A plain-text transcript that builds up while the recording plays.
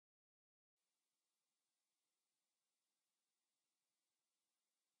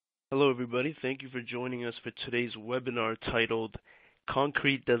Hello everybody, thank you for joining us for today's webinar titled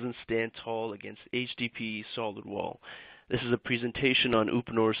Concrete Doesn't Stand Tall Against HDPE Solid Wall. This is a presentation on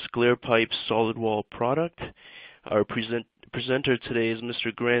Uponor's Sclairpipe solid wall product. Our presenter today is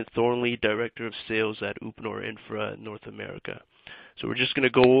Mr. Grant Thornley, Director of Sales at Uponor Infra North America. So we're just going to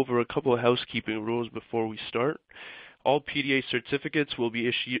go over a couple of housekeeping rules before we start. All PDA certificates will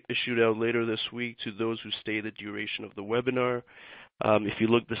be issued out later this week to those who stay the duration of the webinar. If you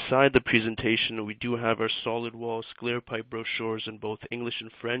look beside the presentation, we do have our solid wall Sclairpipe brochures in both English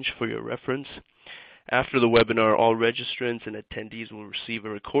and French for your reference. After the webinar, all registrants and attendees will receive a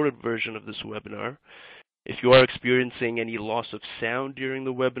recorded version of this webinar. If you are experiencing any loss of sound during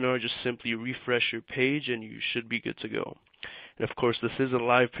the webinar, just simply refresh your page and you should be good to go. And of course, this is a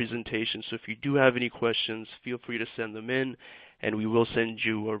live presentation, so if you do have any questions, feel free to send them in, and we will send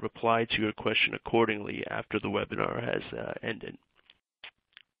you a reply to your question accordingly after the webinar has ended.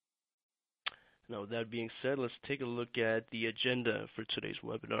 Now, with that being said, let's take a look at the agenda for today's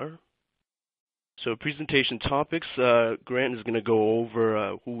webinar. So presentation topics, Grant is going to go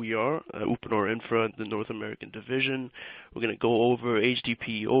over who we are, Uponor Infra, the North American division. We're going to go over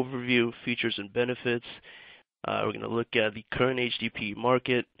HDPE overview, features and benefits. We're going to look at the current HDPE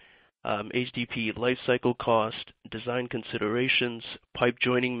market, HDPE life cycle cost, design considerations, pipe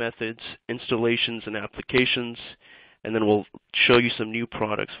joining methods, installations and applications, and then we'll show you some new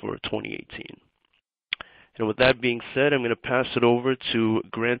products for 2018. And with that being said, I'm going to pass it over to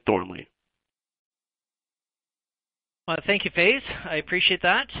Grant Thornley. Thank you, Faze. I appreciate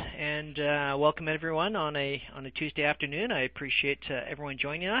that, and welcome everyone on a Tuesday afternoon. I appreciate everyone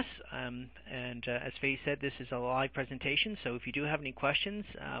joining us. As Faze said, this is a live presentation, so if you do have any questions,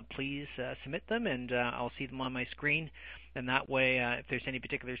 please submit them, and I'll see them on my screen. And that way, if there's any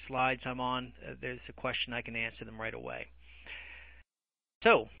particular slides I'm on, there's a question, I can answer them right away.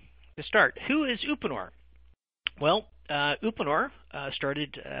 So, to start, who is Uponor? Well, Uponor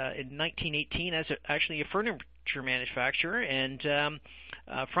started in 1918 as actually a furniture manufacturer, and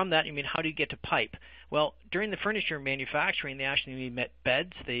from that, how do you get to pipe? Well, during the furniture manufacturing, they actually made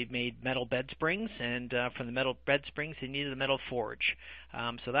beds. They made metal bed springs, and from the metal bed springs, they needed a metal forge.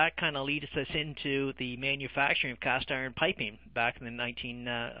 So that kind of leads us into the manufacturing of cast iron piping back in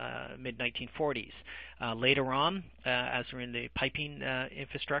the mid-1940s. Later on, as we're in the piping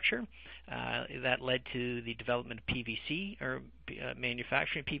infrastructure, that led to the development of PVC, or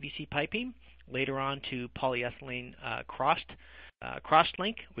manufacturing PVC piping. Later on to polyethylene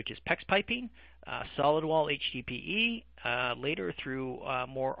cross-link, which is PEX piping, solid wall HDPE. Later through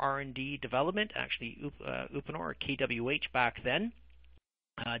more R&D development, actually Uponor, or KWH back then,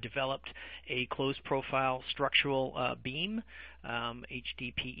 developed a closed profile structural beam,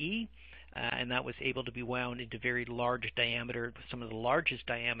 HDPE. And that was able to be wound into very large diameter, some of the largest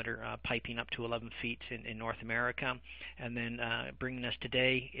diameter piping up to 11 feet in North America. And then bringing us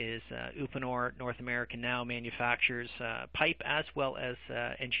today is Uponor North America now manufactures pipe as well as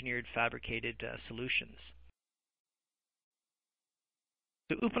engineered fabricated solutions.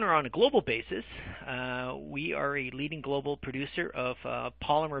 So Uponor, on a global basis, we are a leading global producer of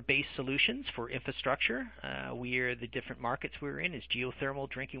polymer-based solutions for infrastructure. We are the different markets we're in is geothermal,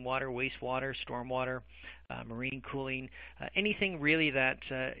 drinking water, wastewater, stormwater, marine cooling, anything really that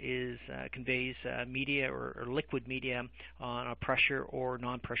conveys media or liquid media on a pressure or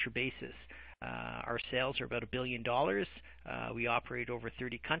non-pressure basis. Our sales are about $1 billion. We operate over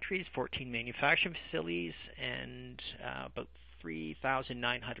 30 countries, 14 manufacturing facilities, and about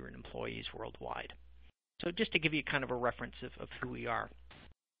 3,900 employees worldwide. So just to give you kind of a reference of who we are.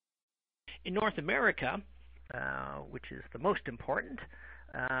 In North America, which is the most important,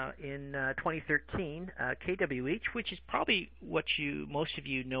 in 2013, KWH, which is probably what most of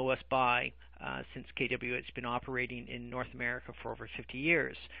you know us by, since KWH has been operating in North America for over 50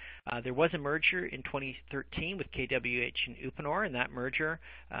 years. There was a merger in 2013 with KWH and Uponor, and that merger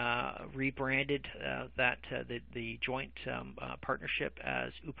rebranded the joint partnership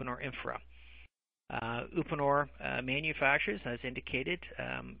as Uponor Infra. Uponor manufactures, as indicated,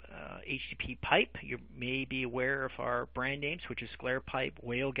 HDPE pipe. You may be aware of our brand names, which is Sclairpipe,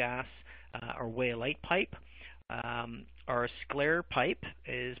 Wehogas, or Weholite pipe. Our Sclairpipe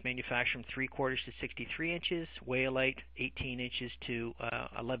is manufactured from 3/4 to 63 inches, Weholite 18 inches to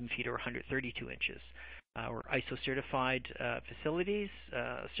 11 feet or 132 inches. We're ISO certified facilities,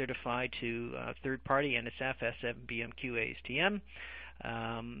 certified to third-party NSF, SF, BMQ, ASTM.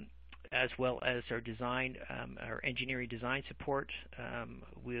 As well as our design, our engineering design support,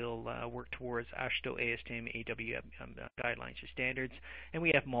 we'll work towards AASHTO, ASTM, AWM guidelines or standards, and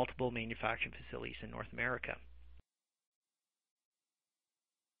we have multiple manufacturing facilities in North America.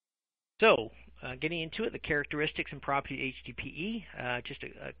 So, getting into it, the characteristics and property of HDPE. Just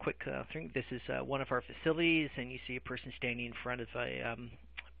a quick thing. This is one of our facilities, and you see a person standing in front of a, I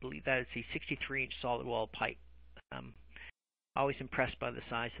believe that is a 63-inch solid wall pipe. Always impressed by the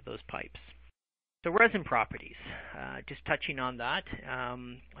size of those pipes. So resin properties, just touching on that,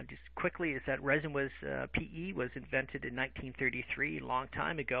 just quickly, is that resin was, PE was invented in 1933, a long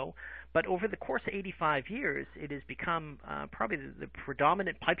time ago, but over the course of 85 years, it has become probably the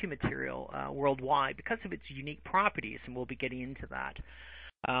predominant piping material worldwide because of its unique properties, and we'll be getting into that.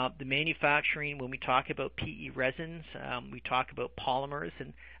 The manufacturing, when we talk about PE resins, we talk about polymers,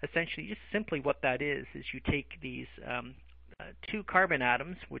 and essentially just simply what that is you take these two carbon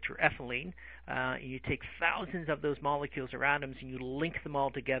atoms, which are ethylene, and you take thousands of those molecules or atoms and you link them all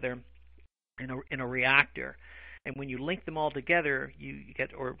together in a reactor. And when you link them all together, you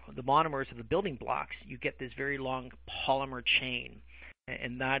get, or the monomers of the building blocks, you get this very long polymer chain,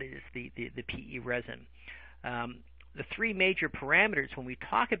 and that is the PE resin. The three major parameters when we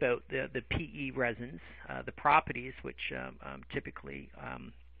talk about the PE resins, the properties, which typically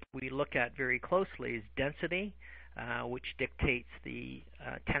we look at very closely, is density, which dictates the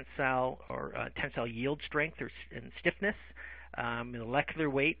tensile yield strength and stiffness, molecular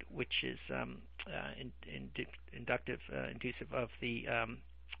weight, which is inducive of the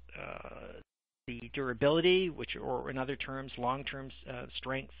durability, which, or in other terms, long-term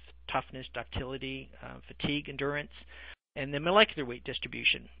strength, toughness, ductility, fatigue, endurance, and the molecular weight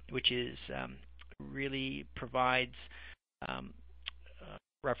distribution, which is really provides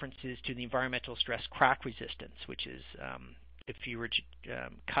references to the environmental stress crack resistance, which is if you were to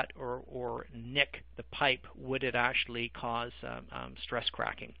cut or nick the pipe, would it actually cause stress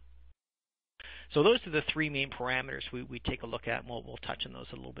cracking? So those are the three main parameters we take a look at, and we'll touch on those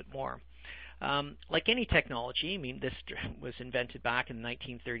a little bit more. Like any technology, I mean, this was invented back in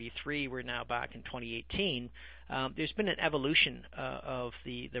 1933. We're now back in 2018. There's been an evolution of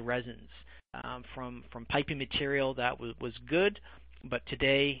the resins from piping material that was good, but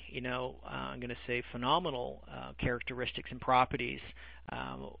today, you know, I'm going to say phenomenal characteristics and properties,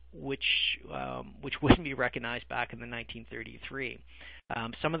 which wouldn't be recognized back in the 1933.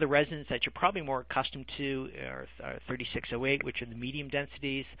 Some of the resins that you're probably more accustomed to are 3608, which are the medium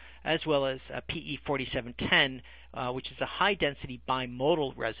densities, as well as PE 4710, which is a high density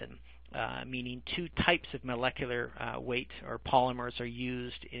bimodal resin, meaning two types of molecular weight or polymers are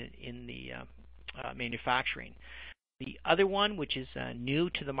used in the manufacturing. The other one, which is new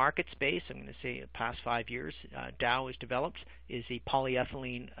to the market space, I'm going to say the past 5 years, Dow has developed, is the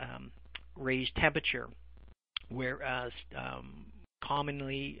polyethylene raised temperature, whereas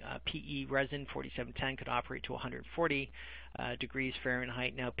commonly PE resin 4710 could operate to 140 degrees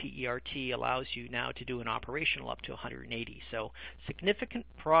Fahrenheit. Now PERT allows you now to do an operational up to 180. So significant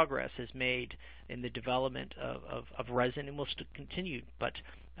progress is made in the development of resin, and will still continue, but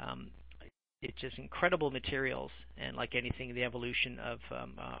it's just incredible materials, and like anything, the evolution of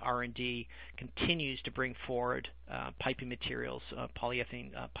R&D continues to bring forward piping materials,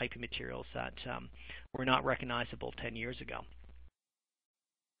 polyethylene piping materials that were not recognizable 10 years ago.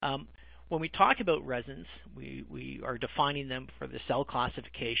 When we talk about resins, we are defining them for the cell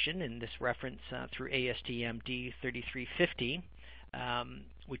classification, and this reference through ASTM D3350,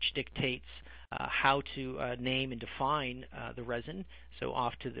 which dictates how to name and define the resin. So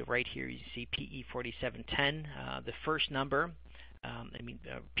off to the right here, you see PE 4710. The first number,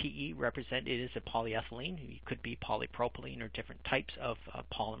 PE represented is a polyethylene. It could be polypropylene or different types of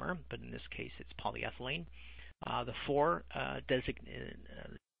polymer, but in this case, it's polyethylene. The 4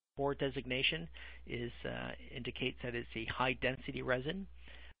 designation is indicates that it's a high density resin.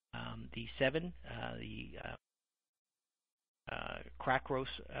 The 7, crack growth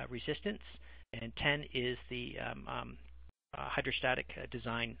resistance, and 10 is the hydrostatic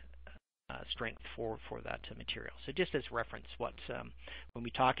design strength for that material. So just as reference, when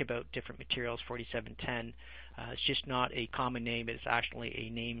we talk about different materials, 4710, it's just not a common name. It's actually a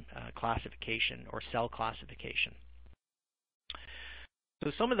name classification or cell classification.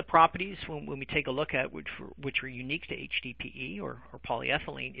 So some of the properties when we take a look at which are unique to HDPE or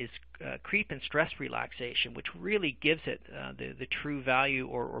polyethylene is creep and stress relaxation, which really gives it the true value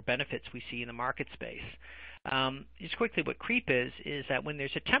or benefits we see in the market space. Just quickly, what creep is that when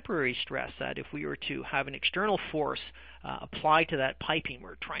there's a temporary stress, that if we were to have an external force applied to that piping,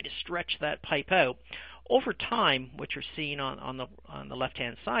 we're trying to stretch that pipe out. Over time, what you're seeing on the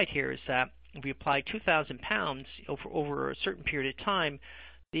left-hand side here is that if we apply 2,000 pounds over a certain period of time,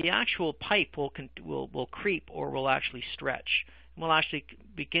 the actual pipe will creep or will actually stretch. And will actually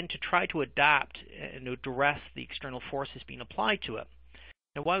begin to try to adapt and address the external forces being applied to it.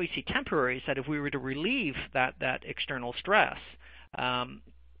 Now, why we see temporary is that if we were to relieve that external stress,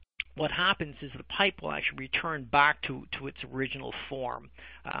 what happens is the pipe will actually return back to its original form.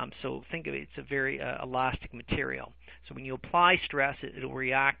 So think of it, it's a very elastic material. So when you apply stress, it'll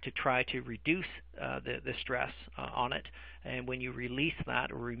react to try to reduce the stress on it, and when you release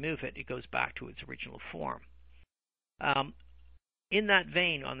that or remove it, it goes back to its original form. In that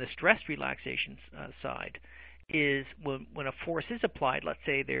vein, on the stress relaxation side, is when a force is applied. Let's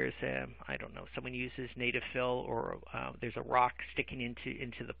say there's I don't know, someone uses native fill, or there's a rock sticking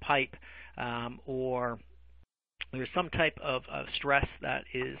into the pipe, or there's some type of stress that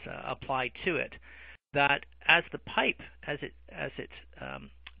is applied to it. That as the pipe, as it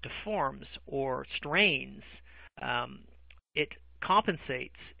deforms or strains, it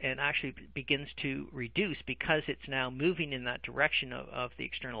compensates and actually begins to reduce because it's now moving in that direction of the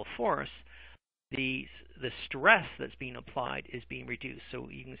external force. The stress that's being applied is being reduced. So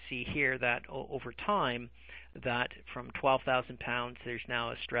you can see here that over time, that from 12,000 pounds, there's now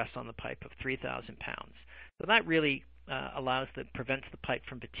a stress on the pipe of 3,000 pounds. So that really prevents the pipe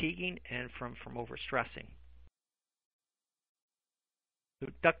from fatiguing and from overstressing. So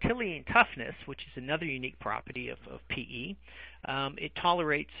ductility and toughness, which is another unique property of PE, it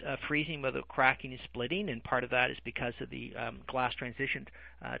tolerates freezing without cracking and splitting, and part of that is because of the glass transition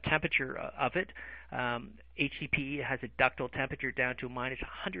temperature of it. HDPE has a ductile temperature down to minus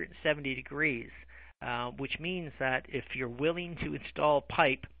 170 degrees, which means that if you're willing to install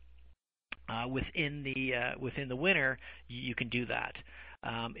pipe within the winter, you can do that.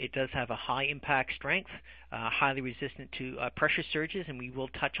 It does have a high impact strength, highly resistant to pressure surges, and we will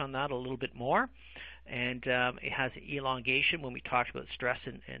touch on that a little bit more. And it has elongation when we talked about stress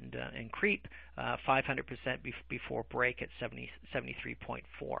and creep, 500% before break at 73.4.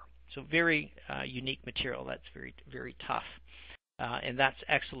 So very unique material that's very, very tough. And that's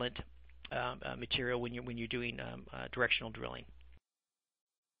excellent material when you're doing directional drilling.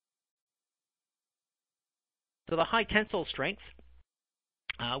 So the high tensile strength,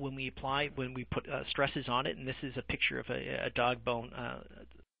 when we put stresses on it, and this is a picture of a dog bone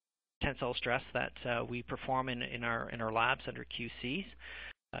tensile stress that we perform in our labs under QCs,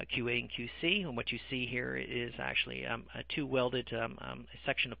 QA and QC. And what you see here is actually a two welded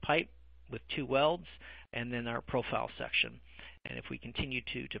section of pipe with two welds, and then our profile section. And if we continue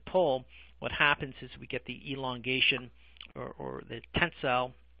to pull, what happens is we get the elongation or the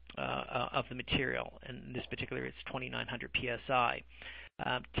tensile of the material. And in this particular, it's 2,900 psi.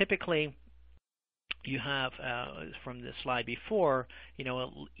 Typically, you have, from the slide before,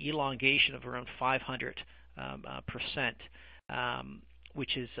 elongation of around 500%,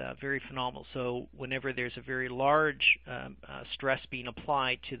 which is very phenomenal. So whenever there's a very large stress being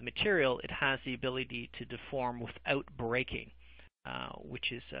applied to the material, it has the ability to deform without breaking,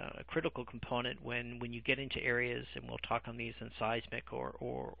 which is a critical component when you get into areas, and we'll talk on these in seismic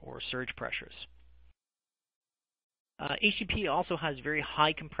or surge pressures. HDPE also has very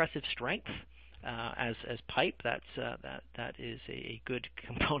high compressive strength as pipe. That is a good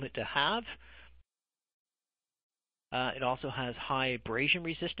component to have. It also has high abrasion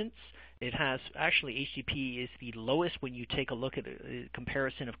resistance. It has actually, HDPE is the lowest when you take a look at a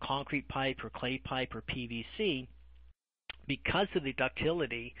comparison of concrete pipe or clay pipe or PVC, because of the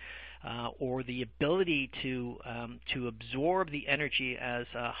ductility or the ability to absorb the energy as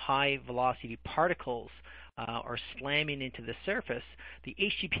high velocity particles are slamming into the surface. The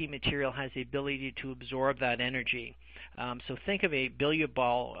HDPE material has the ability to absorb that energy. So think of a billiard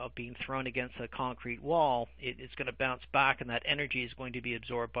ball being thrown against a concrete wall. It's going to bounce back, and that energy is going to be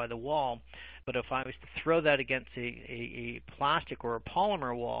absorbed by the wall. But if I was to throw that against a plastic or a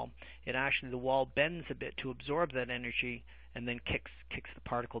polymer wall, the wall bends a bit to absorb that energy and then kicks the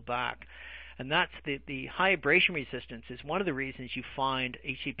particle back. And that's the high abrasion resistance is one of the reasons you find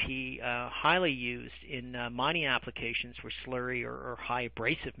HDPE highly used in mining applications for slurry or high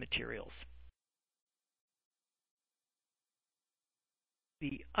abrasive materials.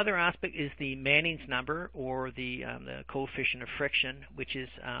 The other aspect is the Manning's number, or the coefficient of friction, which is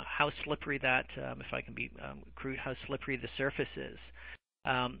how slippery that, if I can be crude, how slippery the surface is.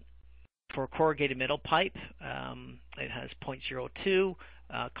 For corrugated metal pipe, it has 0.02.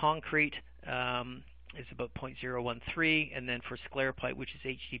 Concrete is about 0.013, and then for Sclairpipe, which is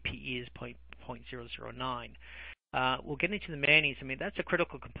HDPE, is 0.009. We'll get into the Manning's. I mean, that's a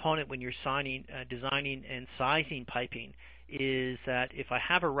critical component when you're designing and sizing piping, is that if I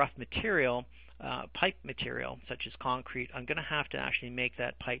have a rough material, pipe material, such as concrete, I'm going to have to actually make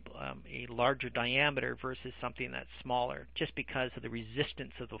that pipe a larger diameter versus something that's smaller, just because of the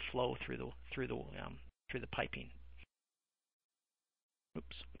resistance of the flow through the piping.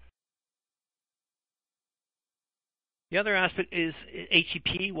 Oops. The other aspect is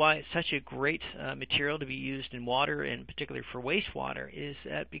HDPE, why it's such a great material to be used in water, and particularly for wastewater, is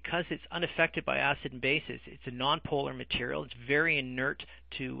that because it's unaffected by acid and bases. It's a non-polar material. It's very inert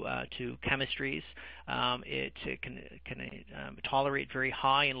to chemistries. It can tolerate very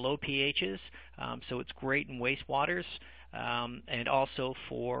high and low pHs, so it's great in wastewaters, and also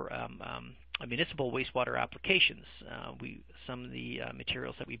for municipal wastewater applications. Some of the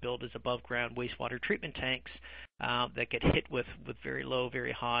materials that we build is above ground wastewater treatment tanks that get hit with very low,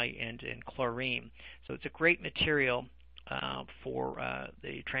 very high, and chlorine. So it's a great material for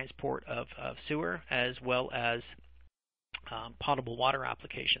the transport of sewer as well as potable water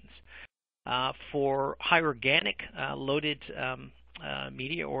applications. For high organic loaded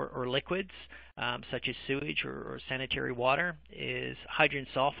media or liquids, such as sewage or sanitary water, hydrogen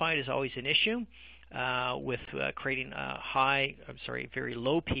sulfide is always an issue with creating very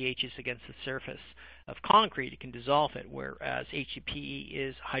low pHs against the surface of concrete. It can dissolve it, whereas HDPE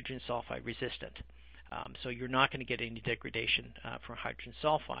is hydrogen sulfide resistant. So you're not going to get any degradation from hydrogen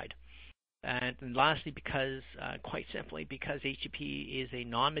sulfide. And lastly, quite simply, because HDPE is a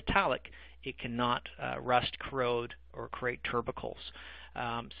non-metallic, it cannot rust, corrode, or create tubercles.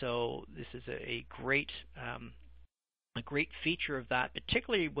 So this is a great feature of that,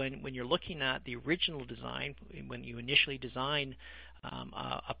 particularly when you're looking at the original design, when you initially design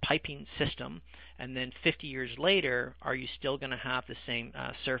a piping system, and then 50 years later, are you still going to have the same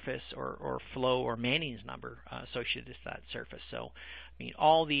surface or flow or Manning's number associated with that surface? So, I mean,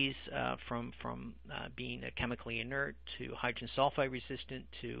 all these from being chemically inert to hydrogen sulfide resistant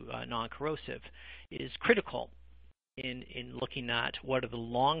to non-corrosive is critical in looking at what are the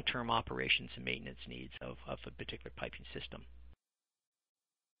long-term operations and maintenance needs of a particular piping system.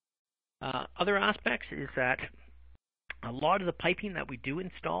 Other aspects is that a lot of the piping that we do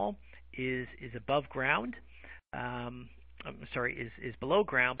install is above ground. Is below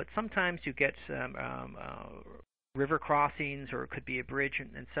ground, but sometimes you get river crossings, or it could be a bridge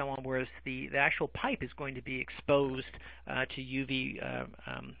and so on, whereas the actual pipe is going to be exposed to UV,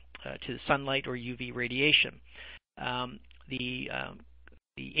 to sunlight or UV radiation. The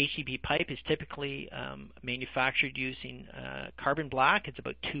HDPE pipe is typically manufactured using carbon black. It's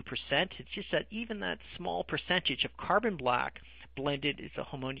about 2%. It's just that even that small percentage of carbon black blended, is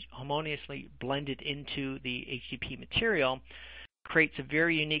harmoniously blended into the HDPE material, creates a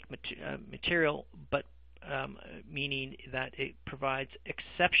very unique material, but meaning that it provides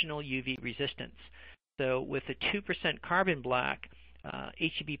exceptional UV resistance. So with a 2% carbon black,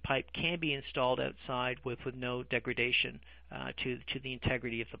 HDPE pipe can be installed outside with no degradation to the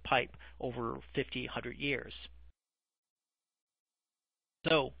integrity of the pipe over 50, 100 years.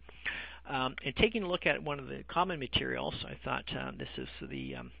 So, in taking a look at one of the common materials, I thought this is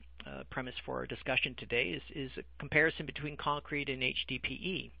the premise for our discussion today, is a comparison between concrete and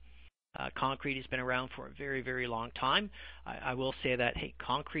HDPE. Concrete has been around for a very, very long time. I will say that, hey,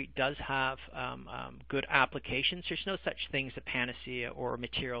 concrete does have good applications. There's no such thing as a panacea or a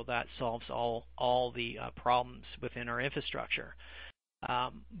material that solves all the problems within our infrastructure.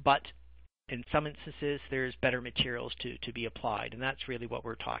 But in some instances, there's better materials to be applied, and that's really what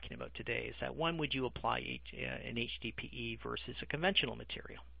we're talking about today, is that when would you apply an HDPE versus a conventional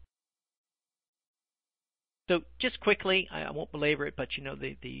material? So just quickly, I won't belabor it, but you know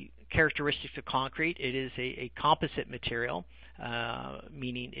the characteristics of concrete. It is a composite material,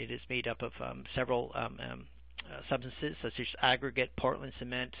 meaning it is made up of several substances such as aggregate, Portland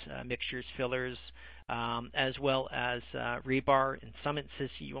cement, mixtures, fillers, as well as rebar. In some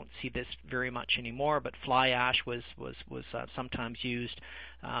instances, you won't see this very much anymore, but fly ash was sometimes used.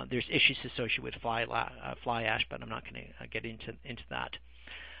 There's issues associated with fly ash, but I'm not going to get into that.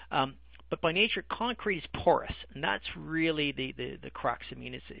 But by nature, concrete is porous, and that's really the crux. I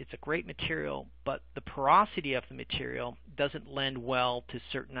mean, it's a great material, but the porosity of the material doesn't lend well to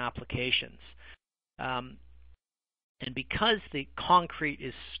certain applications. And because the concrete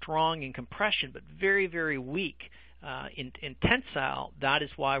is strong in compression, but very, very weak in tensile, that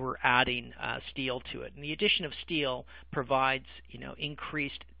is why we're adding steel to it. And the addition of steel provides,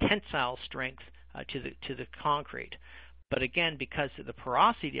 increased tensile strength to the concrete. But again, because of the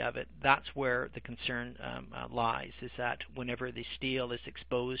porosity of it, that's where the concern lies, is that whenever the steel is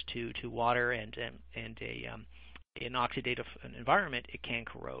exposed to water and an oxidative environment, it can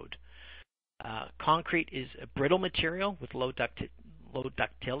corrode. Concrete is a brittle material with low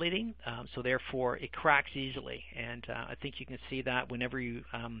ductility, so therefore it cracks easily. And I think you can see that whenever you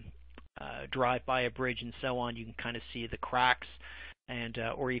drive by a bridge and so on, you can kind of see the cracks and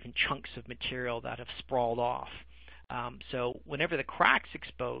or even chunks of material that have sprawled off. So whenever the cracks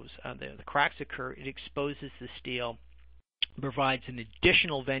the cracks occur, it exposes the steel, provides an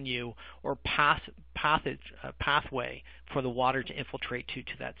additional venue or pathway for the water to infiltrate to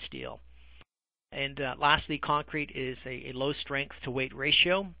that steel. And lastly, concrete is a low strength to weight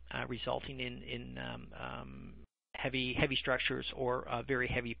ratio, resulting in heavy structures or very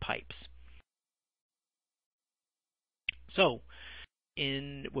heavy pipes. So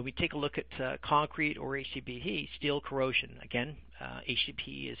when we take a look at concrete or HDPE, steel corrosion, again,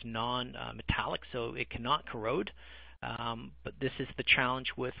 HDPE is non-metallic, so it cannot corrode. But this is the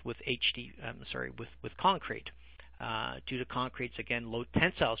challenge with concrete. Due to concrete's, again, low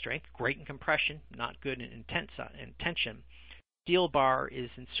tensile strength, great in compression, not good in tension, steel bar is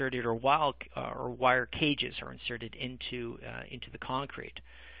inserted, or wire cages are inserted into the concrete.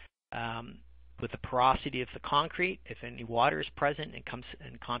 With the porosity of the concrete, if any water is present and comes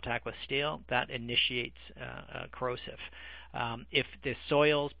in contact with steel, that initiates corrosive. If the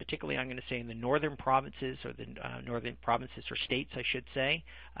soils, particularly I'm going to say in the northern provinces, or the northern provinces or states, I should say,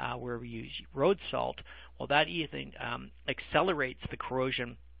 where we use road salt, well, that even accelerates the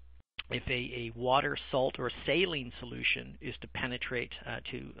corrosion if a water, salt, or saline solution is to penetrate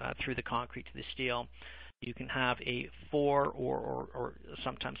through the concrete to the steel. You can have a 4 or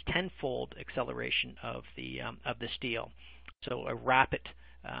sometimes 10-fold acceleration of the steel. So a rapid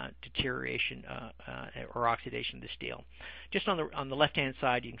deterioration or oxidation of the steel. Just on the left-hand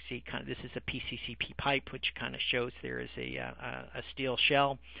side, you can see this is a PCCP pipe, which kind of shows there is a steel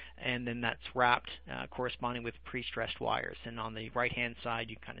shell, and then that's wrapped corresponding with pre-stressed wires. And on the right-hand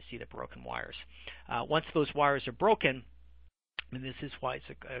side, you kind of see the broken wires. Once those wires are broken, and this is why it's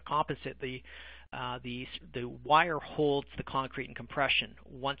a composite, the wire holds the concrete in compression.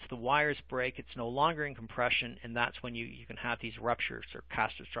 Once the wires break, it's no longer in compression, and that's when you can have these ruptures or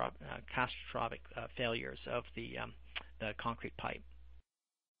catastrophic failures of the concrete pipe.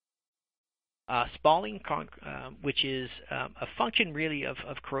 Spalling, which is a function really of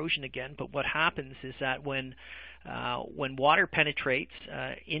corrosion again, but what happens is that when water penetrates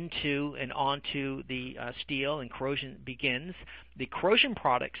into and onto the steel and corrosion begins, the corrosion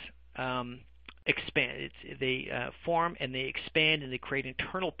products expand. They form and they expand, and they create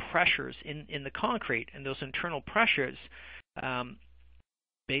internal pressures in the concrete, and those internal pressures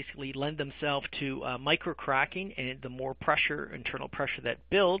basically lend themselves to micro-cracking, and the more internal pressure that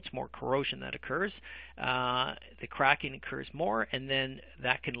builds, more corrosion that occurs, the cracking occurs more, and then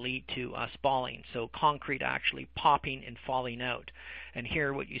that can lead to spalling, so concrete actually popping and falling out. And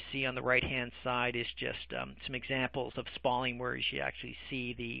here what you see on the right-hand side is just some examples of spalling, where you actually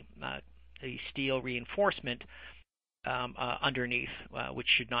see the steel reinforcement underneath, which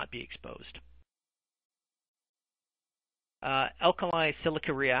should not be exposed. Alkali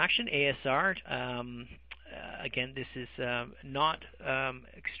silica reaction, ASR. Again, this is not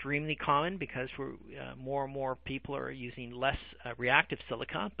extremely common, because more and more people are using less reactive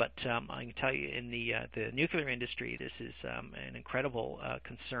silica. But I can tell you, in the nuclear industry, this is an incredible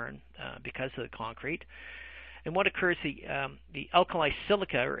concern because of the concrete. And what occurs, the alkali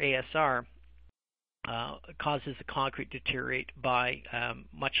silica, or ASR, causes the concrete to deteriorate by,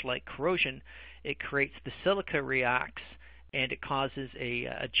 much like corrosion, it creates the silica reacts, and it causes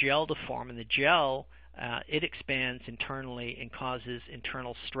a gel to form. And the gel, it expands internally and causes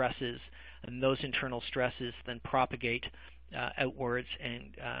internal stresses, and those internal stresses then propagate outwards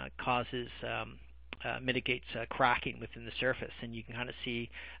and mitigates cracking within the surface. And you can kind of see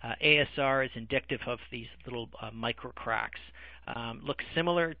ASR is indicative of these little micro cracks. Looks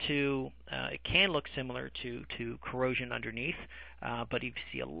similar to, it can look similar to corrosion underneath, but you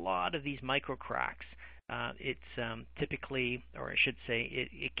see a lot of these micro cracks. It's typically, or I should say,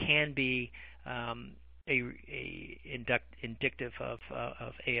 it can be indicative of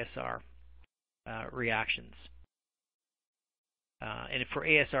ASR reactions. And for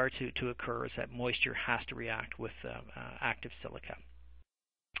ASR to occur, is that moisture has to react with active silica.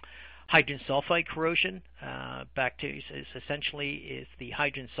 Hydrogen sulfide corrosion, bacteria is essentially the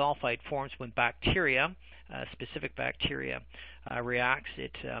hydrogen sulfide forms when bacteria, specific bacteria, reacts.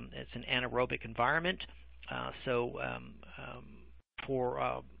 It's an anaerobic environment. So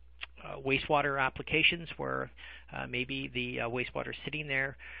for wastewater applications, where maybe the wastewater is sitting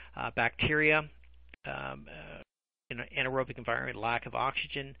there, bacteria in an anaerobic environment, lack of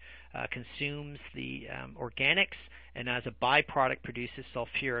oxygen, consumes the organics, and as a byproduct produces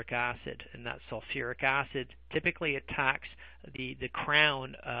sulfuric acid. And that sulfuric acid typically attacks the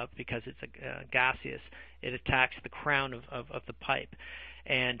crown, because it's gaseous, it attacks the crown of the pipe.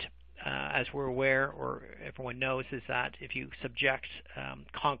 And as we're aware, or everyone knows, is that if you subject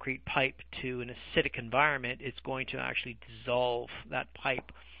concrete pipe to an acidic environment, it's going to actually dissolve that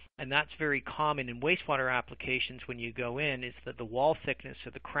pipe. And that's very common in wastewater applications when you go in, is that the wall thickness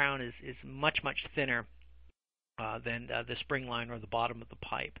of the crown is much, much thinner than the spring line or the bottom of the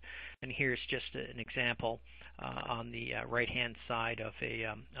pipe. And here's just an example on the right-hand side of a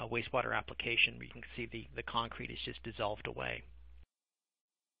wastewater application where you can see the concrete is just dissolved away.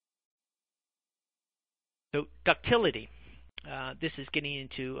 So ductility. This is getting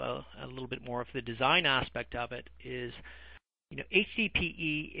into a little bit more of the design aspect of it. Is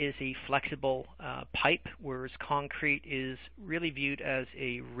HDPE is a flexible pipe, whereas concrete is really viewed as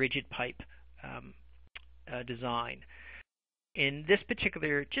a rigid pipe design. In this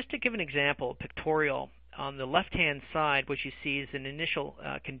particular, just to give an example, pictorial, on the left-hand side, what you see is an initial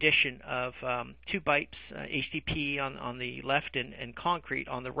condition of two pipes, HDPE on the left and concrete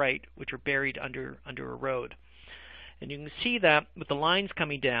on the right, which are buried under a road. And you can see that with the lines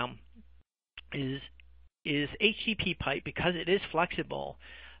coming down is HDPE pipe, because it is flexible.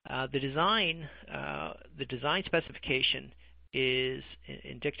 The design specification is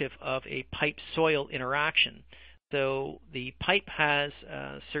indicative of a pipe-soil interaction. So the pipe has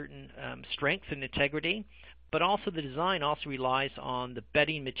certain strength and integrity, but also the design also relies on the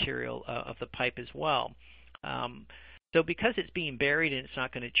bedding material of the pipe as well. So because it's being buried and it's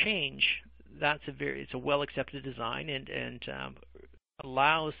not going to change, it's a well-accepted design and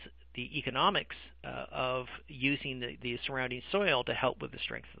allows the economics of using the surrounding soil to help with the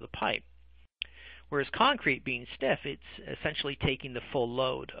strength of the pipe. Whereas concrete, being stiff, it's essentially taking the full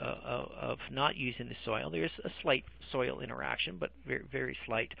load of not using the soil. There's a slight soil interaction, but very, very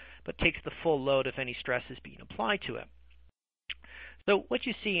slight, but takes the full load if any stress is being applied to it. So what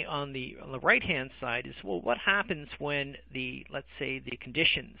you see on the right-hand side is, well, what happens when let's say the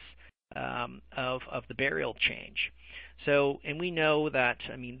conditions of the burial change? So, and we know that,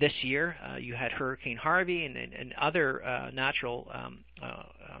 this year you had Hurricane Harvey and other natural,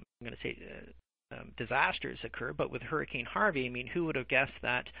 disasters occur, but with Hurricane Harvey, who would have guessed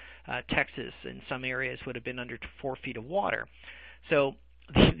that Texas in some areas would have been under 4 feet of water? So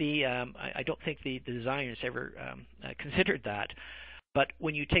I don't think the designers ever considered that. But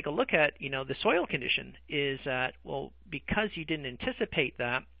when you take a look at the soil condition, is that, well, because you didn't anticipate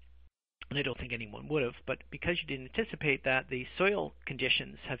that, and I don't think anyone would have, but because you didn't anticipate that, the soil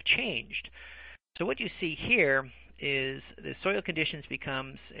conditions have changed. So what you see here is the soil conditions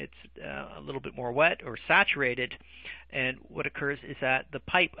it's a little bit more wet or saturated, and what occurs is that the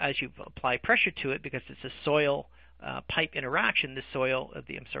pipe, as you apply pressure to it, because it's a soil pipe interaction, the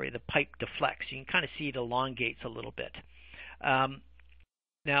pipe deflects. You can kind of see it elongates a little bit.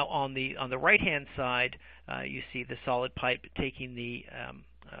 Now on the right-hand side, you see the solid pipe taking the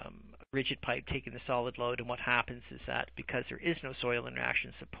rigid pipe taking the solid load, and what happens is that because there is no soil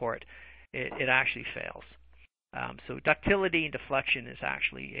interaction support, it actually fails. So ductility and deflection is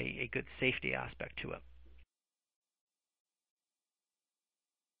actually a good safety aspect to it.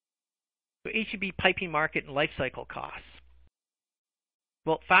 So HDPE piping market and life cycle costs.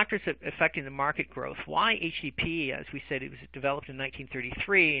 Well, factors affecting the market growth. Why HDPE? As we said, it was developed in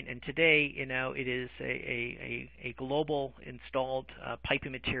 1933, and today, it is a global installed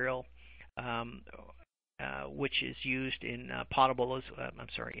piping material, which is used in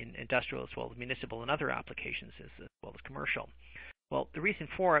in industrial as well as municipal and other applications as well as commercial. Well, the reason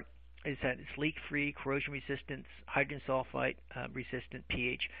for it is that it's leak-free, corrosion resistant, hydrogen sulfide resistant,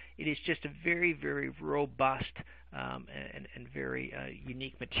 pH. It is just a very, very robust and very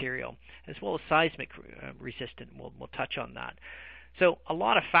unique material, as well as seismic resistant. We'll touch on that. So a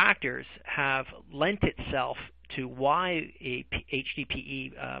lot of factors have lent itself to why a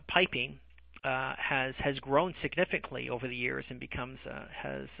HDPE piping has grown significantly over the years and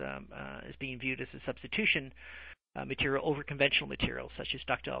is being viewed as a substitution material over conventional materials such as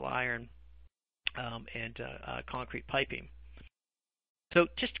ductile iron and concrete piping. So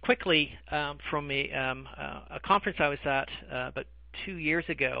just quickly, from a conference I was at about 2 years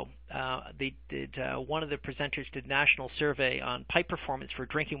ago, one of the presenters did a national survey on pipe performance for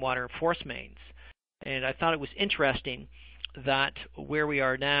drinking water and force mains, and I thought it was interesting that where we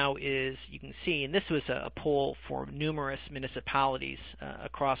are now is, you can see, and this was a poll for numerous municipalities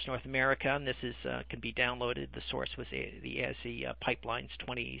across North America, and this can be downloaded. The source was the ASC Pipelines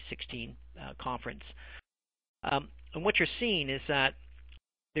 2016 conference. And what you're seeing is that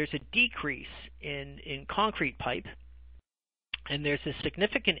there's a decrease in concrete pipe, and there's a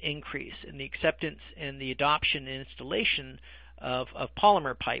significant increase in the acceptance and the adoption and installation of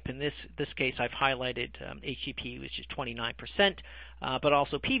polymer pipe. In this case, I've highlighted HDPE, which is 29%, but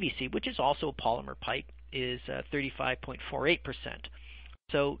also PVC, which is also a polymer pipe, is 35.48%.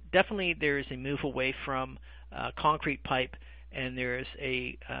 So definitely there is a move away from concrete pipe, and there's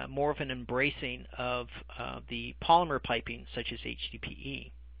a more of an embracing of the polymer piping, such as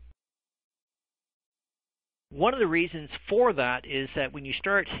HDPE. One of the reasons for that is that when you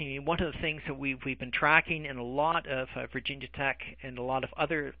start, one of the things that we've been tracking in a lot of Virginia Tech and a lot of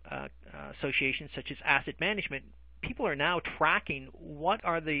other associations, such as asset management, people are now tracking what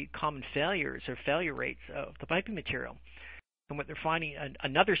are the common failures or failure rates of the piping material. And what they're finding,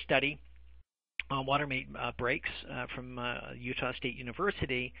 another study on water main breaks from Utah State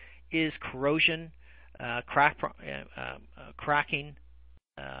University, is corrosion, cracking,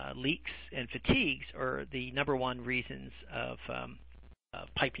 leaks, and fatigues are the number one reasons of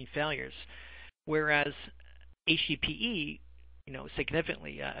piping failures, whereas HDPE,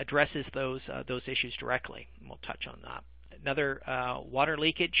 significantly addresses those issues directly, and we'll touch on that. Another, water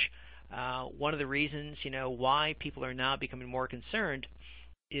leakage. One of the reasons, why people are now becoming more concerned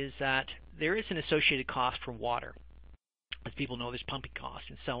is that there is an associated cost for water. As people know, there's pumping costs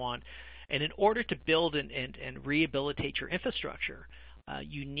and so on. And in order to build and rehabilitate your infrastructure,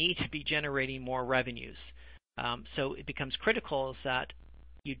 you need to be generating more revenues. So it becomes critical that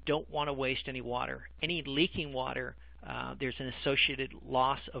you don't want to waste any water. Any leaking water, there's an associated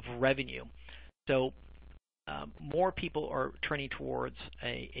loss of revenue. So more people are turning towards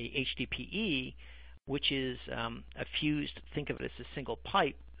a HDPE, which is a fused, think of it as a single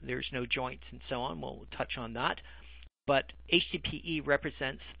pipe. There's no joints and so on. We'll touch on that. But HDPE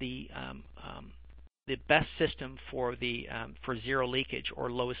represents the best system for zero leakage or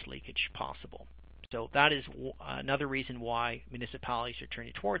lowest leakage possible. So that is another reason why municipalities are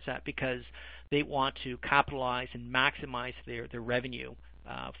turning towards that, because they want to capitalize and maximize their revenue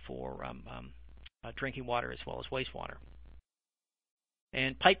for drinking water as well as wastewater.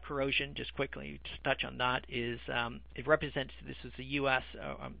 And pipe corrosion, just quickly to touch on that, is it represents, this is the U.S.,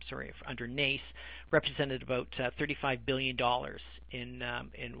 under NACE, represented about $35 billion in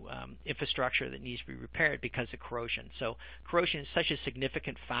infrastructure that needs to be repaired because of corrosion. So corrosion is such a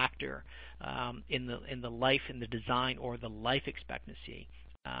significant factor in the life, in the design, or the life expectancy,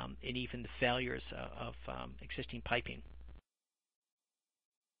 and even the failures of existing piping.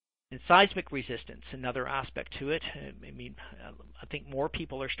 And seismic resistance, another aspect to it. I mean, I think more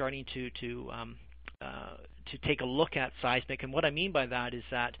people are starting to take a look at seismic, and what I mean by that is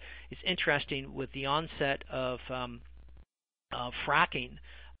that it's interesting with the onset of fracking,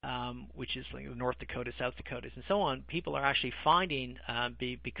 which is like North Dakota, South Dakotas, and so on. People are actually finding,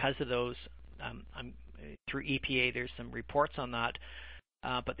 because of those, through EPA, there's some reports on that.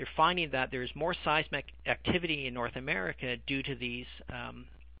 But they're finding that there's more seismic activity in North America due to these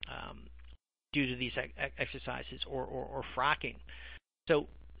exercises or fracking. So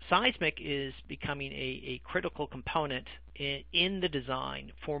seismic is becoming a critical component in the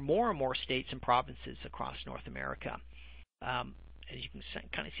design for more and more states and provinces across North America. As you can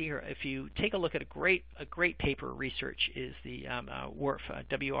kind of see here, if you take a look at a great paper research is the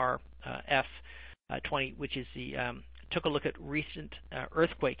WRF 20, which is took a look at recent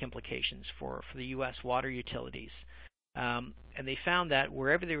earthquake implications for the U.S. water utilities. And they found that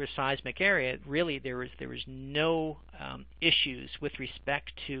wherever there was seismic area, really there was no issues with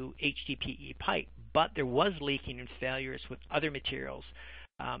respect to HDPE pipe, but there was leaking and failures with other materials,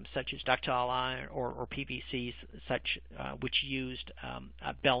 such as ductile iron or PVCs, which used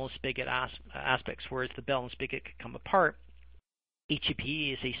bell and spigot aspects, whereas the bell and spigot could come apart.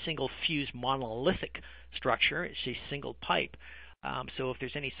 HDPE is a single fused monolithic structure. It's a single pipe. So if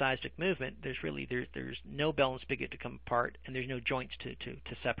there's any seismic movement, there's no bell and spigot to come apart, and there's no joints to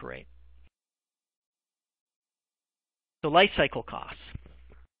separate. So life cycle costs.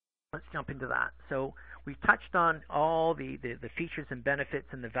 Let's jump into that. So we've touched on all the features and benefits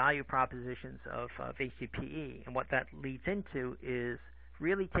and the value propositions of HDPE, and what that leads into is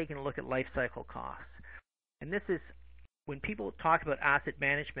really taking a look at life cycle costs. And this is, when people talk about asset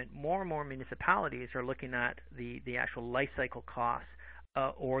management, more and more municipalities are looking at the actual life cycle costs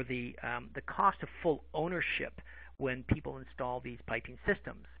or the cost of full ownership when people install these piping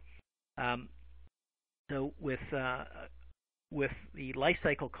systems. So with the life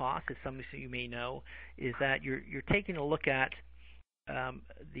cycle cost, as some of you may know, is that you're taking a look at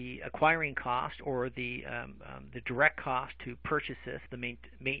the acquiring cost or the direct cost to purchase this, the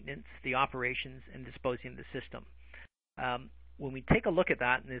maintenance, the operations, and disposing of the system. When we take a look at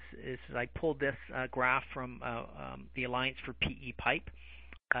that, and this is, I pulled this graph from the Alliance for PE Pipe,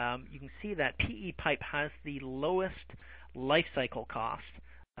 you can see that PE pipe has the lowest life cycle cost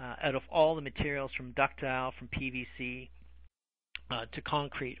out of all the materials from ductile, from PVC to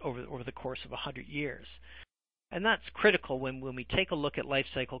concrete over the course of 100 years. And that's critical when we take a look at life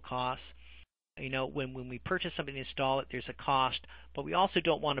cycle costs. When we purchase something and install it, there's a cost, but we also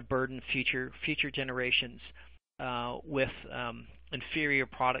don't want to burden future generations with inferior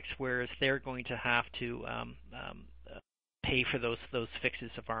products, whereas they're going to have to pay for those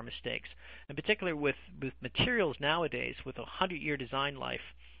fixes of our mistakes. In particular, with materials nowadays, with a 100-year design life,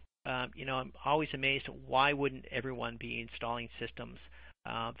 I'm always amazed at why wouldn't everyone be installing systems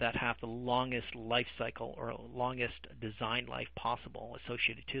that have the longest life cycle or longest design life possible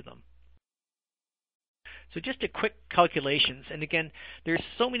associated to them. So just a quick calculations, and again, there's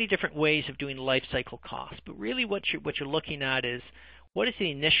so many different ways of doing life cycle costs, but really what you're looking at is what is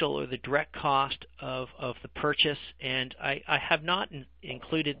the initial or the direct cost of the purchase, and I have not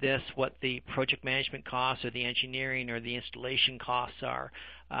included this, what the project management costs or the engineering or the installation costs are.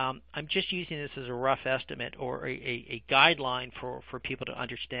 I'm just using this as a rough estimate or a guideline for people to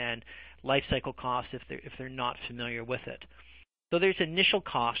understand life cycle costs if they're not familiar with it. So there's initial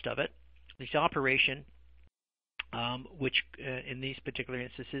cost of it, there's operation, which in these particular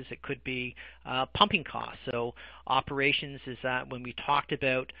instances it could be pumping costs. So operations is that when we talked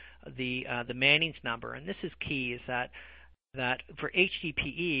about the Manning's number, and this is key, is that for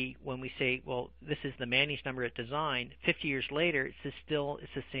HDPE, when we say, well, this is the Manning's number at design, 50 years later it's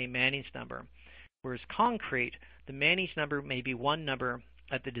the same Manning's number. Whereas concrete, the Manning's number may be one number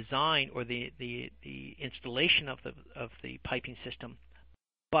at the design or the installation of the piping system,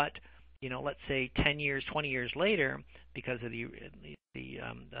 but let's say 10 years, 20 years later, because of the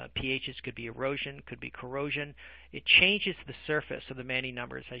pHs, could be erosion, could be corrosion, it changes the surface of the Manning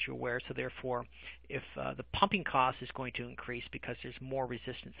numbers, as you're aware. So therefore, if the pumping cost is going to increase because there's more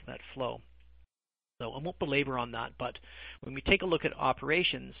resistance to that flow. So I won't belabor on that, but when we take a look at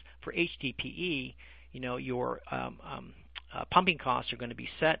operations for HDPE, your pumping costs are going to be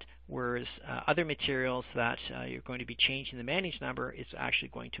set, whereas other materials that you're going to be changing the Manning's number is actually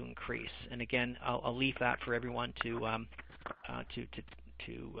going to increase. And again, I'll leave that for everyone to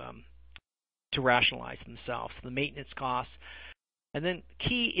rationalize themselves. The maintenance costs, and then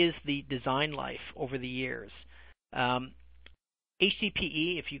key is the design life over the years.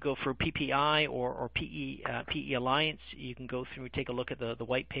 HDPE, if you go for PPI or PE Alliance, you can go through and take a look at the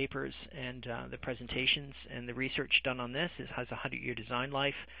white papers and the presentations, and the research done on this has a 100-year design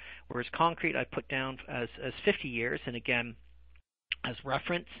life, whereas concrete I put down as 50 years. And again, as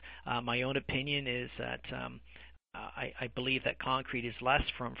reference, my own opinion is that I believe that concrete is less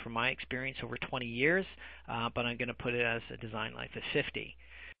from my experience over 20 years, but I'm going to put it as a design life of 50.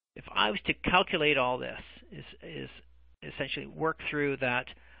 If I was to calculate all this, is essentially work through that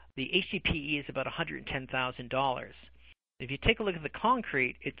the HDPE is about $110,000. If you take a look at the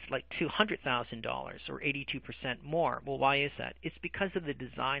concrete, it's like $200,000 or 82% more. Well, why is that? It's because of the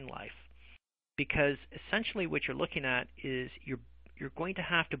design life. Because essentially what you're looking at is you're going to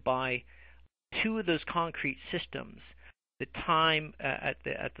have to buy two of those concrete systems the time at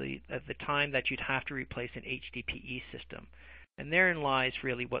the time that you'd have to replace an HDPE system. And therein lies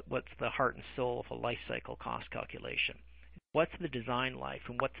really what's the heart and soul of a life cycle cost calculation. What's the design life,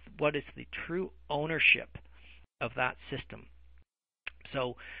 and what is the true ownership of that system?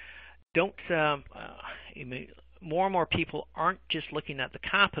 So don't more and more people aren't just looking at the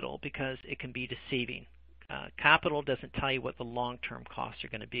capital, because it can be deceiving. Capital doesn't tell you what the long-term costs are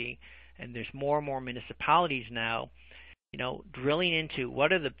going to be, and there's more and more municipalities now drilling into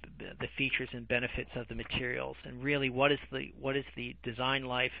what are the features and benefits of the materials, and really what is the design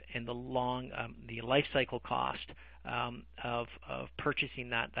life and the life cycle cost of purchasing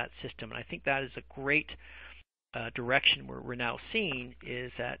that system. And I think that is a great direction we're now seeing,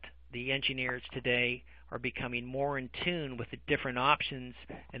 is that the engineers today are becoming more in tune with the different options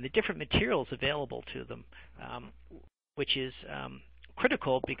and the different materials available to them, which is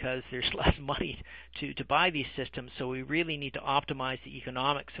critical because there's less money to buy these systems. So we really need to optimize the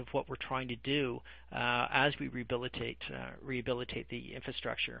economics of what we're trying to do as we rehabilitate the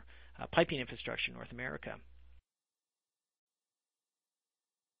infrastructure, piping infrastructure in North America.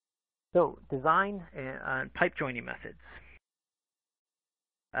 So design and pipe joining methods.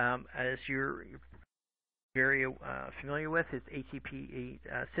 As you're very familiar with, is HDPE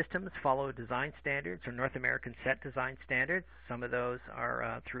systems follow design standards or North American set design standards. Some of those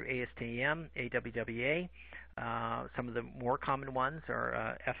are through ASTM, AWWA. Some of the more common ones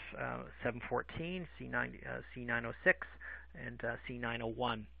are F714, C906, and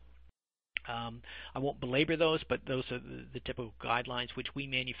C901. I won't belabor those, but those are the typical guidelines which we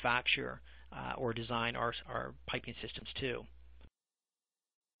manufacture or design our piping systems to.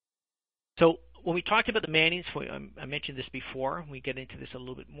 So when we talked about the mannings, I mentioned this before, we get into this a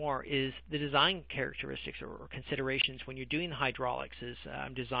little bit more, is the design characteristics or considerations when you're doing the hydraulics is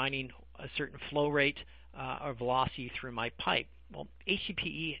I'm designing a certain flow rate or velocity through my pipe. Well,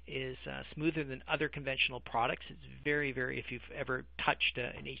 HDPE is smoother than other conventional products. It's very, very, if you've ever touched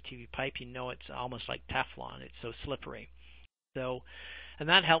an HDPE pipe, you know it's almost like Teflon. It's so slippery. So, and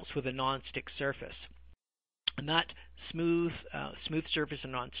that helps with a non-stick surface. And that smooth surface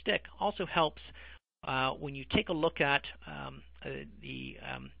and non-stick also helps when you take a look at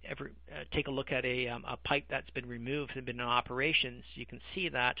take a look at a pipe that's been removed and been in operations. You can see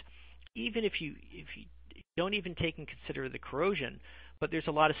that even if you don't even take and consider the corrosion, but there's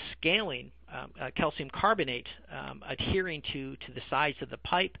a lot of scaling, calcium carbonate adhering to the sides of the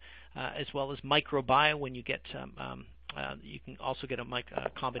pipe, as well as microbiome. When you get you can also get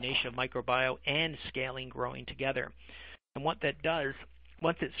a combination of microbiome and scaling growing together. And what that does,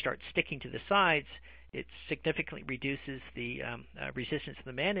 once it starts sticking to the sides, it significantly reduces the resistance to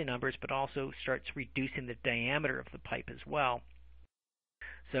the manning numbers, but also starts reducing the diameter of the pipe as well.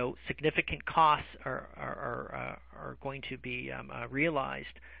 So significant costs are going to be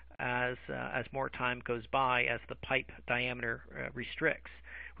realized as more time goes by, as the pipe diameter restricts.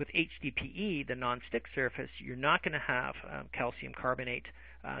 With HDPE, the non-stick surface, you're not going to have calcium carbonate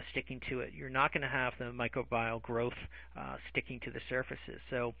sticking to it. You're not going to have the microbial growth sticking to the surfaces.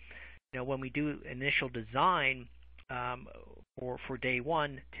 So, you know, when we do initial design for day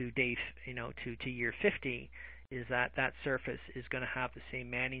 1 to day to year 50, is that surface is going to have the same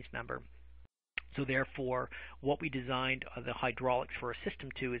mannings number. So therefore, what we designed the hydraulics for a system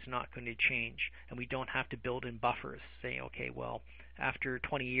to is not going to change, and we don't have to build in buffers saying, okay, well, after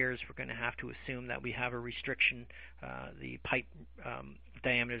 20 years, we're going to have to assume that we have a restriction. The pipe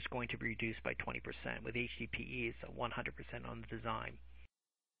diameter is going to be reduced by 20%. With HDPE, it's 100% on the design.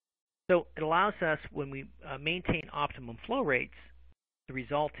 So it allows us, when we maintain optimum flow rates, the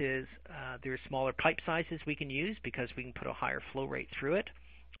result is there are smaller pipe sizes we can use because we can put a higher flow rate through it.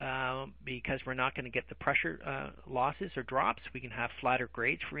 Because we're not going to get the pressure losses or drops, we can have flatter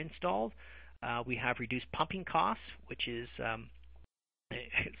grades for installed. We have reduced pumping costs, which is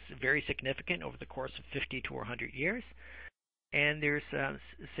it's very significant over the course of 50 to 100 years. And there's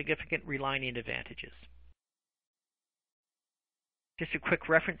significant relining advantages. Just a quick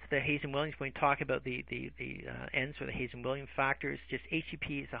reference to the Hayes and Williams when we talk about the ends or the Hayes and Williams factors. Just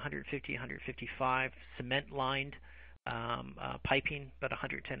HDPE is 150, 155, cement lined piping about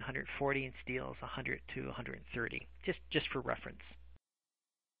 110, 140, and steel is 100 to 130. Just for reference.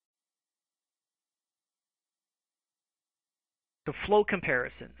 So flow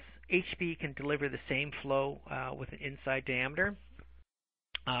comparisons. HDPE can deliver the same flow with an inside diameter.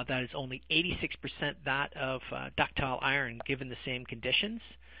 That is only 86% that of ductile iron given the same conditions.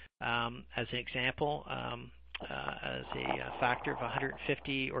 As an example, as a factor of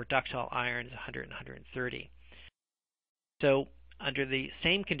 150, or ductile iron is 100 and 130. So under the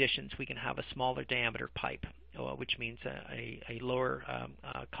same conditions, we can have a smaller diameter pipe, which means a lower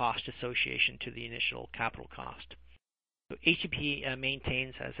cost association to the initial capital cost. So HDPE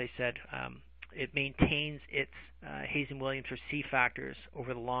maintains, as I said, it maintains its Hayes and Williams or C factors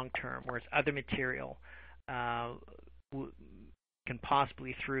over the long term, whereas other material can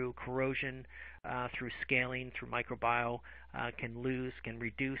possibly, through corrosion, through scaling, through microbiome, can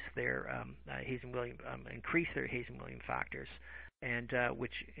reduce their Hayes and Williams, increase their Hayes and Williams factors, and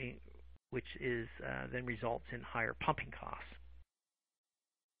which is then results in higher pumping costs.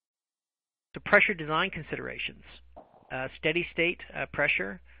 So pressure design considerations: steady state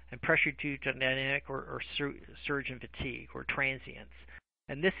pressure and pressure due to dynamic or surge and fatigue or transients.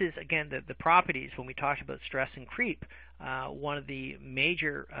 And this is, again, the properties, when we talked about stress and creep, one of the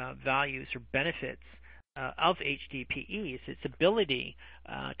major values or benefits of HDPE is its ability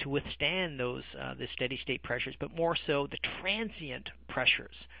to withstand those the steady state pressures, but more so the transient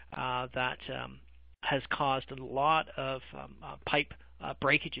pressures that has caused a lot of pipe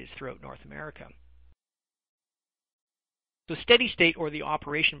breakages throughout North America. So steady state, or the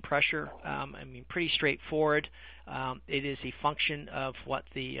operation pressure, pretty straightforward. It is a function of what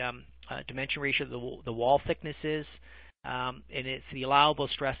the dimension ratio of the wall thickness is, and it's the allowable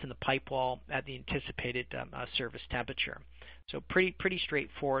stress in the pipe wall at the anticipated service temperature. So pretty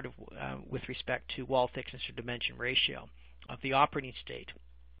straightforward with respect to wall thickness or dimension ratio of the operating state.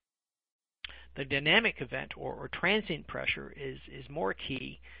 The dynamic event or transient pressure is more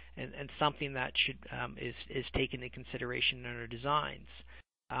key, and something that is taken into consideration in our designs.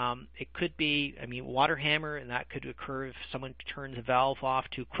 It could be, water hammer, and that could occur if someone turns a valve off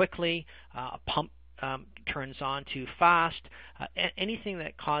too quickly, a pump turns on too fast, anything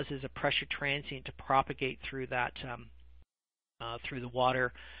that causes a pressure transient to propagate through that through the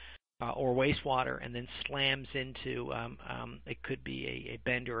water or wastewater, and then slams into it could be a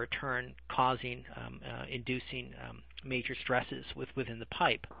bend or a turn, causing inducing major stresses within the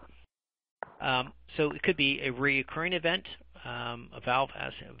pipe. So it could be a recurring event, a valve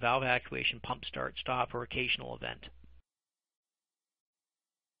actuation, pump start stop, or occasional event.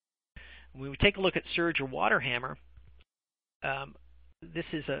 When we take a look at surge or water hammer, this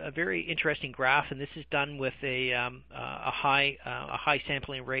is a very interesting graph, and this is done with a high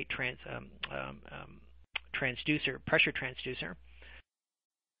sampling rate transducer, pressure transducer,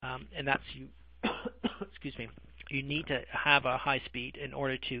 and that's you. Excuse me. You need to have a high speed in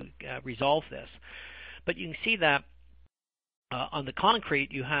order to resolve this. But you can see that on the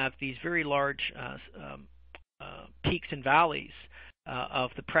concrete, you have these very large peaks and valleys of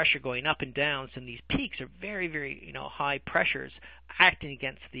the pressure going up and down, and these peaks are very, very high pressures acting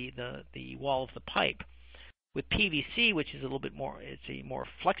against the wall of the pipe. With PVC, which is a little bit more, it's a more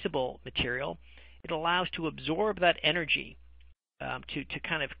flexible material, it allows to absorb that energy to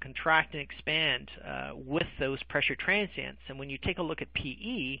kind of contract and expand with those pressure transients. And when you take a look at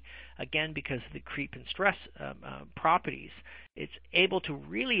PE, again, because of the creep and stress properties, it's able to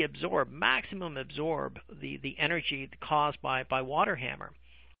really maximum absorb the energy caused by water hammer.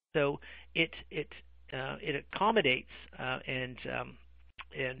 So it accommodates and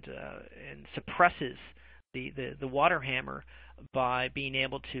suppresses the water hammer by being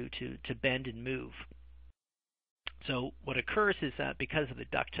able to bend and move. So what occurs is that because of the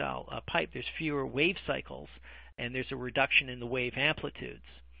ductile pipe, there's fewer wave cycles, and there's a reduction in the wave amplitudes.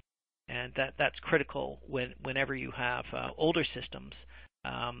 And that's critical whenever you have older systems,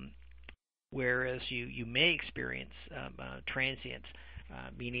 whereas you may experience transients,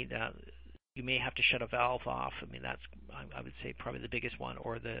 meaning you may have to shut a valve off. That's, I would say, probably the biggest one,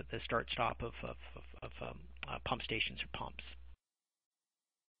 or the start-stop of pump stations or pumps.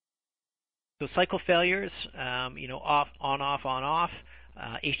 So cycle failures, off, on, off, on, off.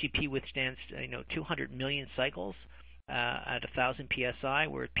 HDPE withstands 200 million cycles at 1,000 psi,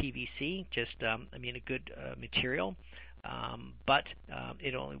 where PVC just a good material, but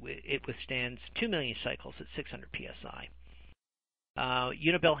it withstands 2 million cycles at 600 psi.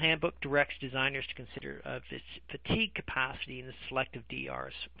 Unibel Handbook directs designers to consider fatigue capacity in the selective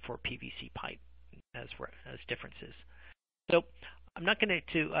DRs for PVC pipe as differences. So I'm not going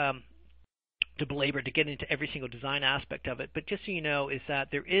to belabor to get into every single design aspect of it, but just so you know is that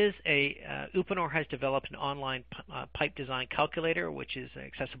there is Uponor has developed an online pipe design calculator, which is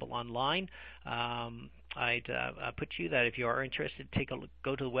accessible online. I'd put to you that if you are interested,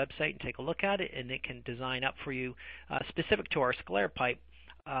 go to the website and take a look at it, and it can design up for you, specific to our Sclairpipe,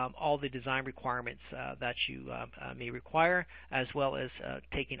 all the design requirements that you may require, as well as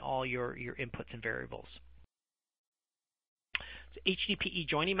taking all your inputs and variables. So HDPE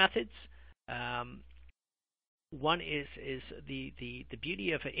joining methods. One is the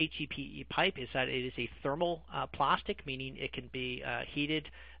beauty of an HDPE pipe is that it is a thermal plastic, meaning it can be heated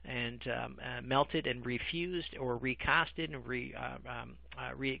and melted and refused or recasted and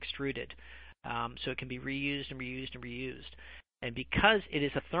re-extruded. So it can be reused and reused and reused. And because it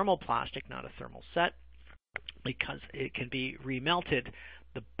is a thermal plastic, not a thermal set, because it can be remelted,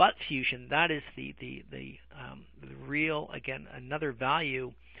 the butt fusion, that is the real, again, another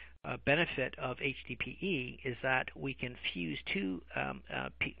value benefit of HDPE is that we can fuse two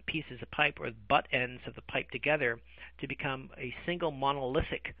pieces of pipe, or butt ends of the pipe, together to become a single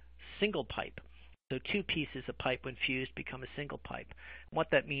monolithic single pipe. So two pieces of pipe, when fused, become a single pipe. And what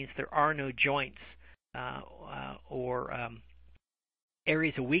that means, there are no joints or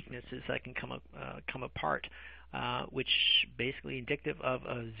areas of weaknesses that can come apart, which basically indicative of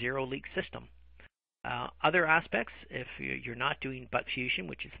a zero leak system. Other aspects, if you're not doing butt fusion,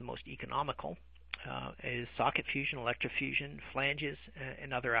 which is the most economical, is socket fusion, electrofusion, flanges,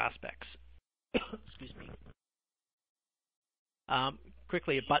 and other aspects. Excuse me.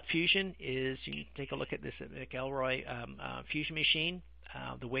 Quickly, a butt fusion is, you take a look at this McElroy fusion machine.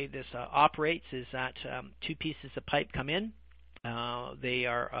 The way this operates is that two pieces of pipe come in. They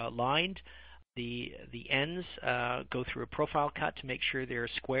are lined. The ends go through a profile cut to make sure they're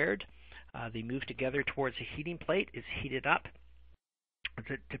squared. They move together towards a heating plate. It's heated up.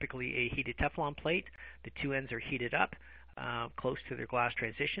 It's typically a heated Teflon plate. The two ends are heated up close to their glass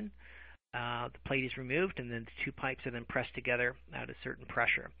transition. The plate is removed, and then the two pipes are then pressed together at a certain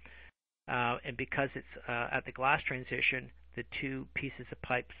pressure. And because it's at the glass transition, the two pieces of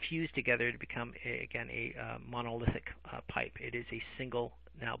pipe fuse together to become, again, a monolithic pipe. It is a single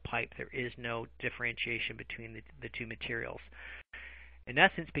now pipe. There is no differentiation between the two materials. In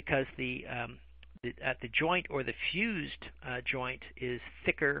essence, because at the joint or the fused joint is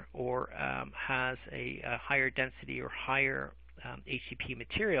thicker or has a higher density or higher HDPE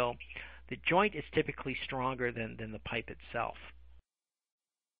material, the joint is typically stronger than the pipe itself.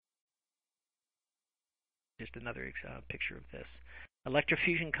 Just another picture of this.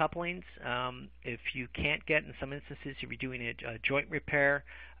 Electrofusion couplings, if you can't get, in some instances, if you're doing a joint repair,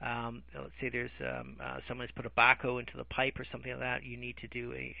 let's say there's someone's put a backhoe into the pipe or something like that, you need to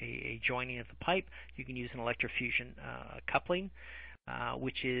do a joining of the pipe, you can use an electrofusion coupling,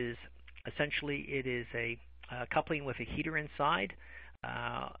 which is essentially, it is a coupling with a heater inside.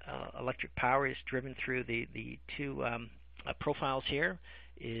 Electric power is driven through the two profiles here.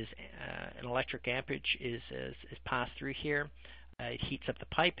 Is an electric amperage is passed through here. It heats up the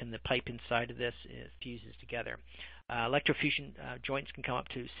pipe, and the pipe inside of this fuses together. Electrofusion joints can come up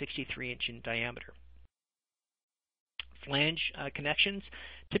to 63-inch in diameter. Flange connections,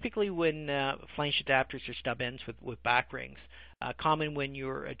 typically when flange adapters are stub ends with back rings. Common when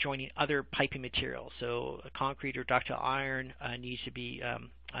you're joining other piping materials. So concrete or ductile iron needs to be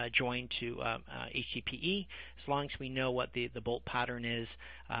joined to HDPE. As long as we know what the bolt pattern is,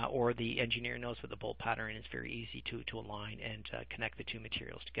 or the engineer knows what the bolt pattern is, very easy to align and connect the two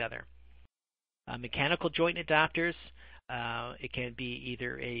materials together. Mechanical joint adapters, it can be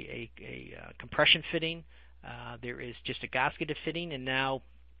either a compression fitting. There is just a gasketed fitting, and now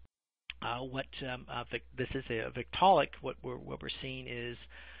this is a Victolic. What we're seeing is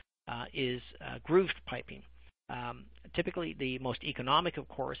grooved piping. Typically, the most economic, of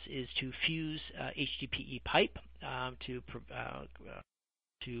course, is to fuse HDPE pipe to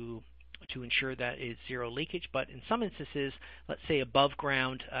ensure that it's zero leakage. But in some instances, let's say above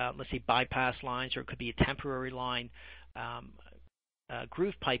ground, let's say bypass lines, or it could be a temporary line.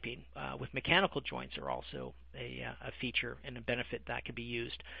 Groove piping with mechanical joints are also a feature and a benefit that can be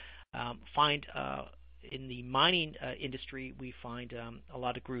used. In the mining industry, we find a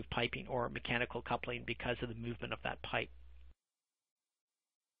lot of groove piping or mechanical coupling because of the movement of that pipe.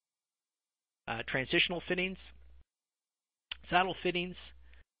 Transitional fittings, saddle fittings,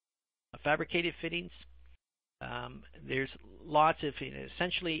 fabricated fittings. There's lots of,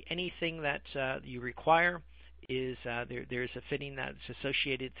 essentially anything that you require is there's a fitting that's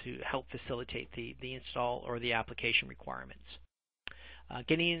associated to help facilitate the install or the application requirements.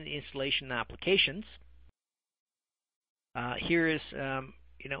 Getting into the installation applications. Here is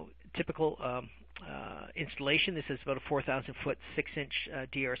typical installation. This is about a 4,000 foot 6-inch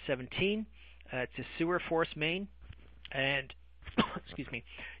DR17. It's a sewer force main, and excuse me,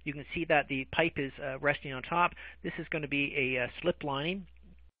 you can see that the pipe is resting on top. This is going to be a slip lining,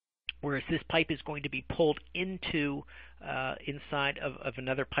 whereas this pipe is going to be pulled into inside of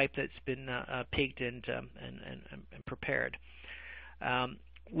another pipe that's been pigged and prepared.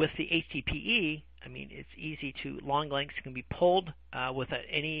 With the HDPE, I mean, it's easy to, long lengths can be pulled without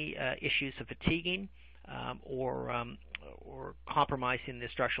any issues of fatiguing or compromising the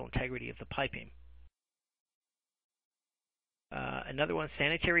structural integrity of the piping. Another one,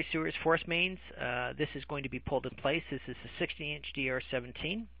 sanitary sewers force mains. This is going to be pulled in place. This is a 60-inch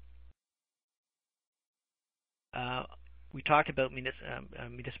DR17. We talked about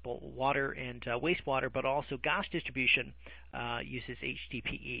municipal water and wastewater, but also gas distribution uses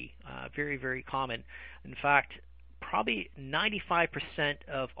HDPE. Very, very common. In fact, probably 95%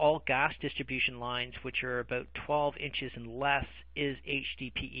 of all gas distribution lines, which are about 12 inches and less, is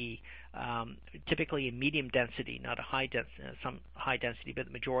HDPE. Typically a medium density, not a high density, some high density, but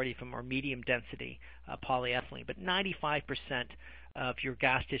the majority of them are medium density polyethylene. But 95% of your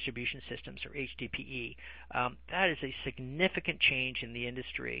gas distribution systems are HDPE. That is a significant change in the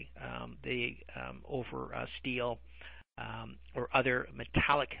industry over steel or other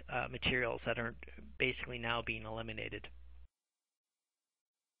metallic materials that are basically now being eliminated.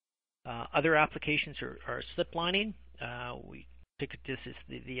 Other applications are slip lining. We took this is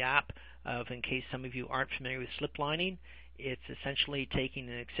the app of, in case some of you aren't familiar with slip lining. It's essentially taking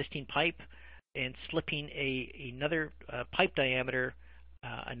an existing pipe and slipping another pipe diameter,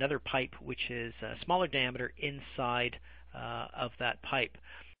 another pipe which is a smaller diameter inside of that pipe.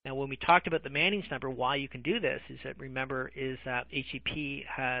 Now, when we talked about the Manning's number, why you can do this is that, remember, is that HDPE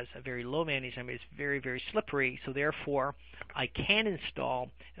has a very low Manning's number. It's very, very slippery, so therefore I can install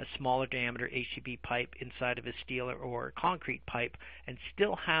a smaller diameter HDPE pipe inside of a steel or concrete pipe and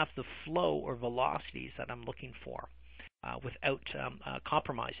still have the flow or velocities that I'm looking for without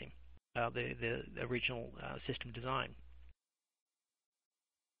compromising the original system design.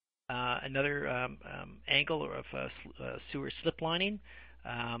 Another angle of sewer slip lining.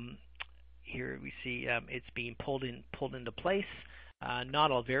 Here we see it's being pulled into place.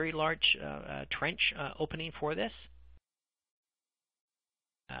 Not a very large trench opening for this.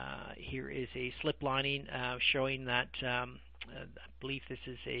 Here is a slip lining showing that I believe this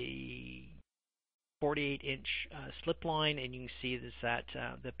is a 48-inch slip line, and you can see this, that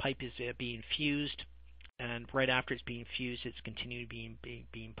the pipe is being fused, and right after it's being fused, it's continuing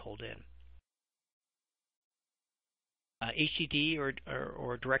being pulled in. HDD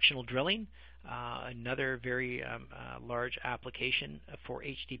or directional drilling, another very large application for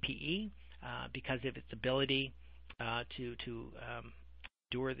HDPE because of its ability to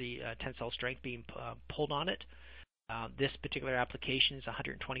endure the tensile strength being pulled on it. This particular application is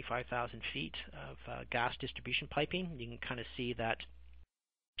 125,000 feet of gas distribution piping. You can kind of see that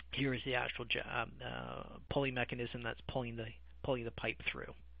here is the actual pulley mechanism that's pulling the pipe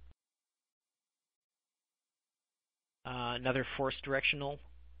through. Another force directional.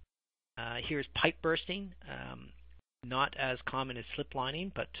 Here's pipe bursting. Not as common as slip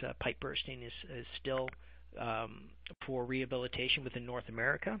lining, but pipe bursting is still for rehabilitation within North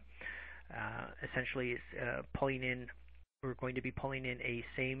America. Essentially, it's pulling in. We're going to be pulling in a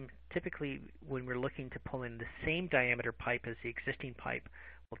same. Typically, when we're looking to pull in the same diameter pipe as the existing pipe,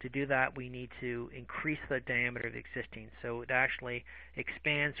 well, to do that, we need to increase the diameter of the existing. So it actually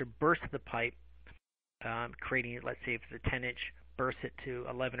expands or bursts the pipe, creating, let's say, if it's a 10-inch, burst it to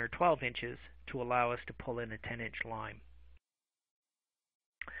 11 or 12 inches to allow us to pull in a 10-inch line.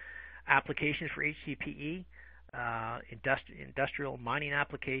 Applications for HDPE, industrial mining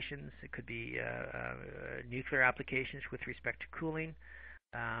applications. It could be nuclear applications with respect to cooling.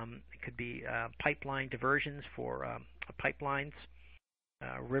 It could be pipeline diversions for pipelines,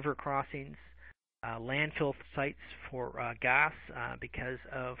 river crossings, landfill sites for gas because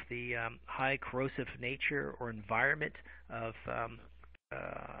of the high corrosive nature or environment of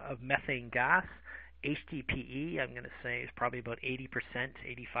methane gas. HDPE, I'm going to say, is probably about 80%,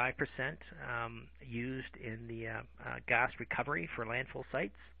 85% used in the gas recovery for landfill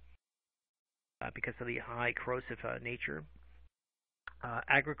sites because of the high corrosive nature.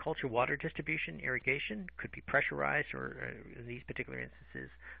 Agriculture, water distribution, irrigation could be pressurized, or in these particular instances,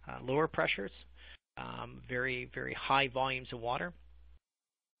 lower pressures, very, very high volumes of water.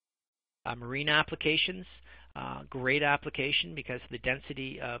 Marine applications, great application because the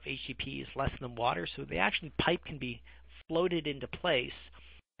density of HDPE is less than water, so the actual pipe can be floated into place,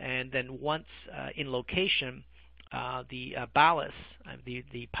 and then once in location, the ballast,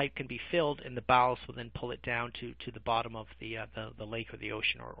 the pipe can be filled, and the ballast will then pull it down to the bottom of the lake or the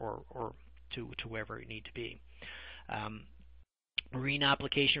ocean, or to wherever it need to be. Marine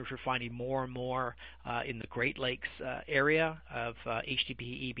applications, we're finding more and more in the Great Lakes area of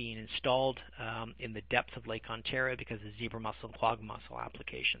HDPE being installed in the depths of Lake Ontario because of zebra mussel and quagga mussel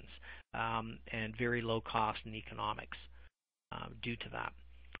applications, and very low cost and economics due to that.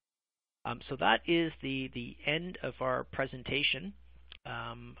 So that is the end of our presentation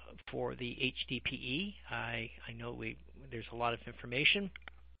for the HDPE. I know there's a lot of information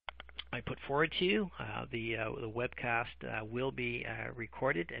I put forward to you. The webcast will be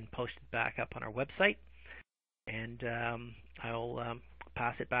recorded and posted back up on our website, and I'll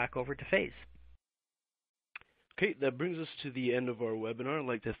pass it back over to Faze. Okay, that brings us to the end of our webinar. I'd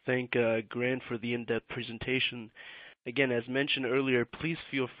like to thank Grant for the in-depth presentation. Again, as mentioned earlier, please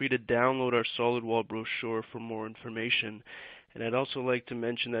feel free to download our solid wall brochure for more information. And I'd also like to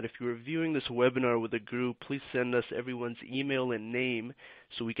mention that if you're viewing this webinar with a group, please send us everyone's email and name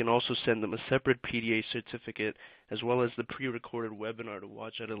so we can also send them a separate PDA certificate as well as the pre-recorded webinar to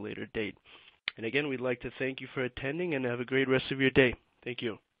watch at a later date. And again, we'd like to thank you for attending and have a great rest of your day. Thank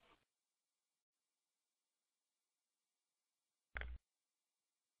you.